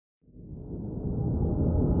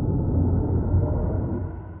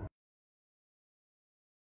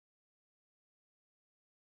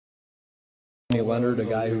Leonard, a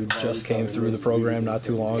guy who just came through the program not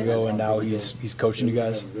too long ago, and now he's coaching you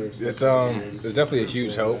guys? It's definitely a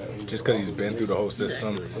huge help, just because he's been through the whole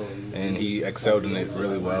system and he excelled in it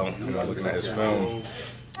really well. Looking at his film,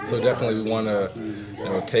 so definitely we want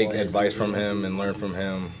to take advice from him and learn from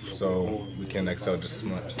him, so we can excel just as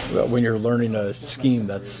much. Well, when you're learning a scheme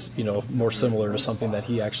that's more similar to something that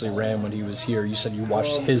he actually ran when he was here, you said you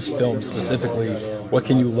watched his film specifically. What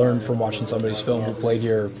can you learn from watching somebody's film who played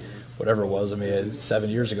here? Whatever it was, 7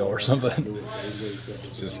 years ago or something.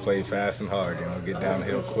 Just play fast and hard, get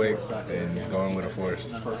downhill quick and go in with a force.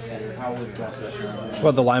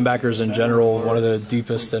 About the linebackers in general, one of the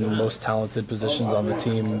deepest and most talented positions on the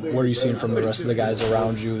team. What are you seeing from the rest of the guys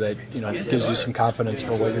around you that gives you some confidence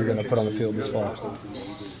for what you're going to put on the field this fall?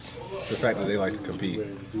 The fact that they like to compete.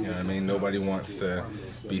 Nobody wants to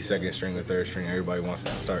be second string or third string. Everybody wants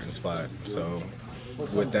that starting spot. So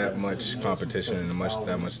with that much competition and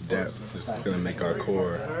that much depth, it's going to make our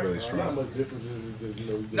core really strong.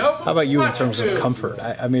 How about you in terms of comfort?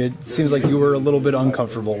 It seems like you were a little bit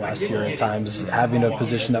uncomfortable last year at times, having a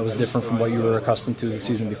position that was different from what you were accustomed to the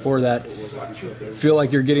season before that. Feel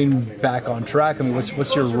like you're getting back on track?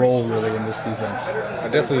 What's your role really in this defense? I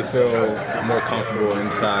definitely feel more comfortable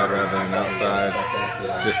inside rather than outside,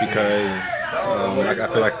 just because I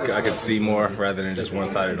feel like I could see more rather than just one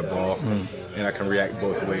side of the ball, and I can react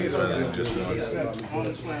both ways rather than just one.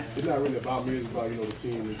 It's not really about me, it's about the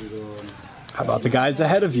team. How about the guys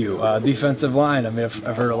ahead of you? Defensive line.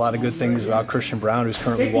 I've heard a lot of good things about Christian Brown, who's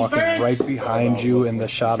currently walking right behind you in the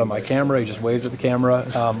shot on my camera. He just waved at the camera.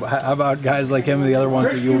 How about guys like him and the other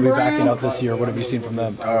ones that you will be backing up this year? What have you seen from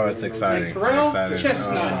them? Oh, it's exciting.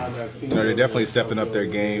 They're definitely stepping up their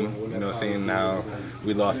game. Seeing how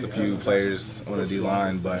we lost a few players on the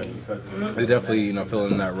D-line, but they're definitely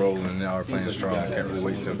filling that role and now are playing strong. Can't really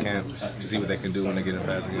wait until camp to see what they can do when they get in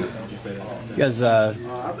fast again. You guys,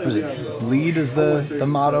 was it lead is the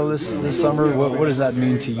motto this summer? What does that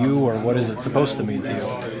mean to you, or what is it supposed to mean to you?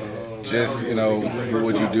 Just, what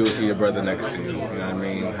would you do for your brother next to you?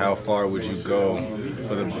 How far would you go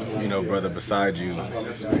for the, brother beside you?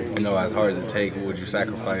 As hard as it takes, what would you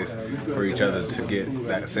sacrifice for each other to get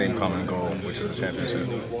that same common goal, which is a championship?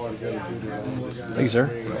 Thank you, sir.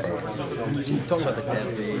 You talk about the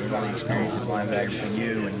depth and all the experience of linebackers for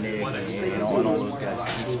you and Nick and all those guys.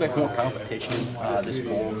 Do you expect more competition this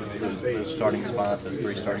fall for those starting spots, those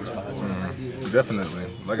 3 starting spots? Definitely.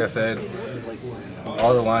 Like I said,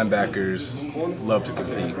 all the linebackers love to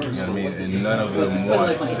compete, and none of them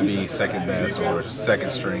want to be second best or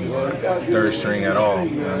second string or third string at all.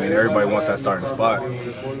 Everybody wants that starting spot,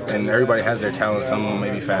 and everybody has their talent. Some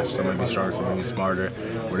may be faster, some may be stronger, some may be smarter.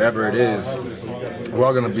 Whatever it is, we're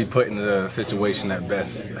all going to be put in the situation that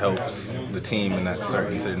best helps the team in that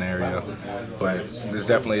certain scenario. But there's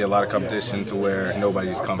definitely a lot of competition to where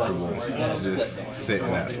nobody's comfortable to just sit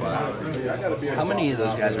in that spot. How many of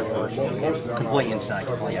those guys are versatile? Can play inside,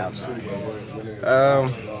 can play outside?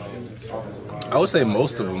 I would say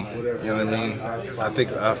most of them, I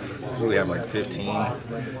think I really have like 15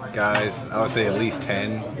 guys. I would say at least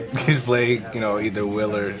 10 can play, either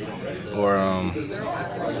Will or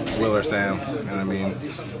Sam,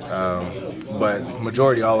 but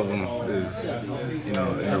majority, all of them is,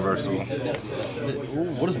 universal.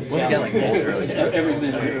 What does a guy like Walter do?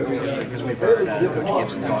 Because we've heard Coach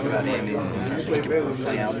Gibson talk about him, he can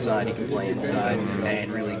play outside, he can play inside,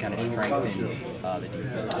 and really kind of strengthen the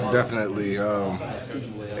defense. Definitely.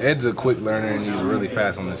 Ed's a quick learner, and he's really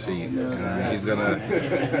fast on his feet. He's going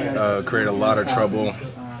to create a lot of trouble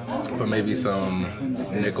for maybe some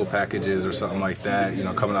nickel packages or something like that,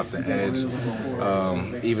 coming off the edge.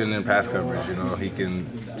 Even in pass coverage, he can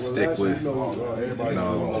stick with,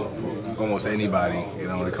 almost anybody,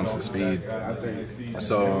 when it comes to speed.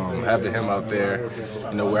 So having him out there,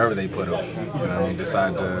 wherever they put him,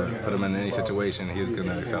 decide to put him in any situation, he's going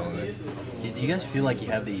to excel in it. Do you guys feel like you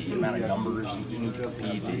have the amount of numbers you need to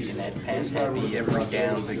compete in that pass-heavy, every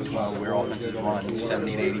down Big 12 where offenses run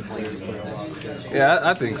 70 and 80 plays? Yeah,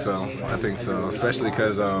 I think so. Especially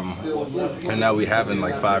because and now we having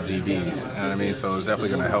like 5 DBs, So it's definitely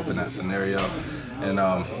going to help in that scenario. And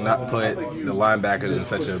not put the linebackers in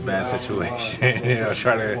such a bad situation,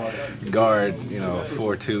 try to guard,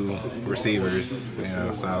 4-2 receivers,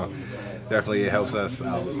 so definitely it helps us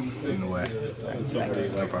out in a way.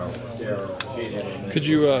 No problem. Could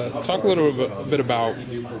you talk a little bit about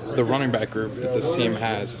the running back group that this team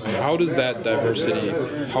has? How does that diversity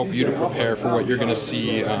help you to prepare for what you're going to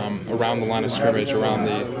see around the line of scrimmage, around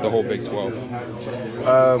the whole Big 12?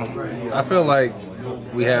 I feel like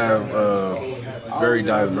we have very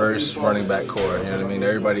diverse running back core. You know what I mean?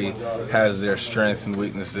 Everybody has their strengths and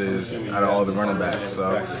weaknesses out of all the running backs.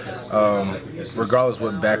 So regardless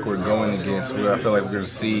what back we're going against, I feel like we're going to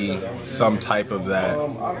see some type of that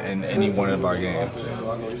in any one of our games.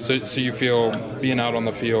 So you feel being out on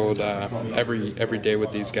the field every day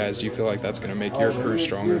with these guys, do you feel like that's going to make your crew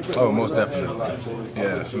stronger? Oh, most definitely.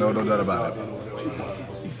 Yeah, no doubt about it.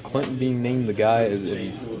 Clinton being named the guy, have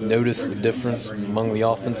you noticed the difference among the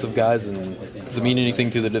offensive guys, and does it mean anything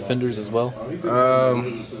to the defenders as well?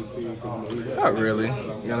 Not really. You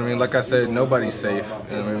know what I mean? Like I said, nobody's safe.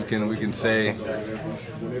 You know what I mean? We can say,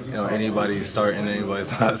 you know, anybody's starting,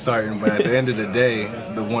 anybody's not starting, but at the end of the day,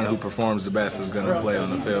 the one who performs the best is going to play on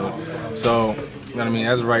the field. So, you know what I mean?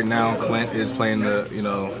 As of right now, Clint is playing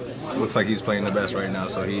looks like he's playing the best right now,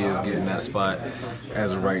 so he is getting that spot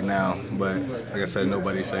as of right now. But like I said,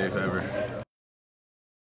 nobody's safe ever.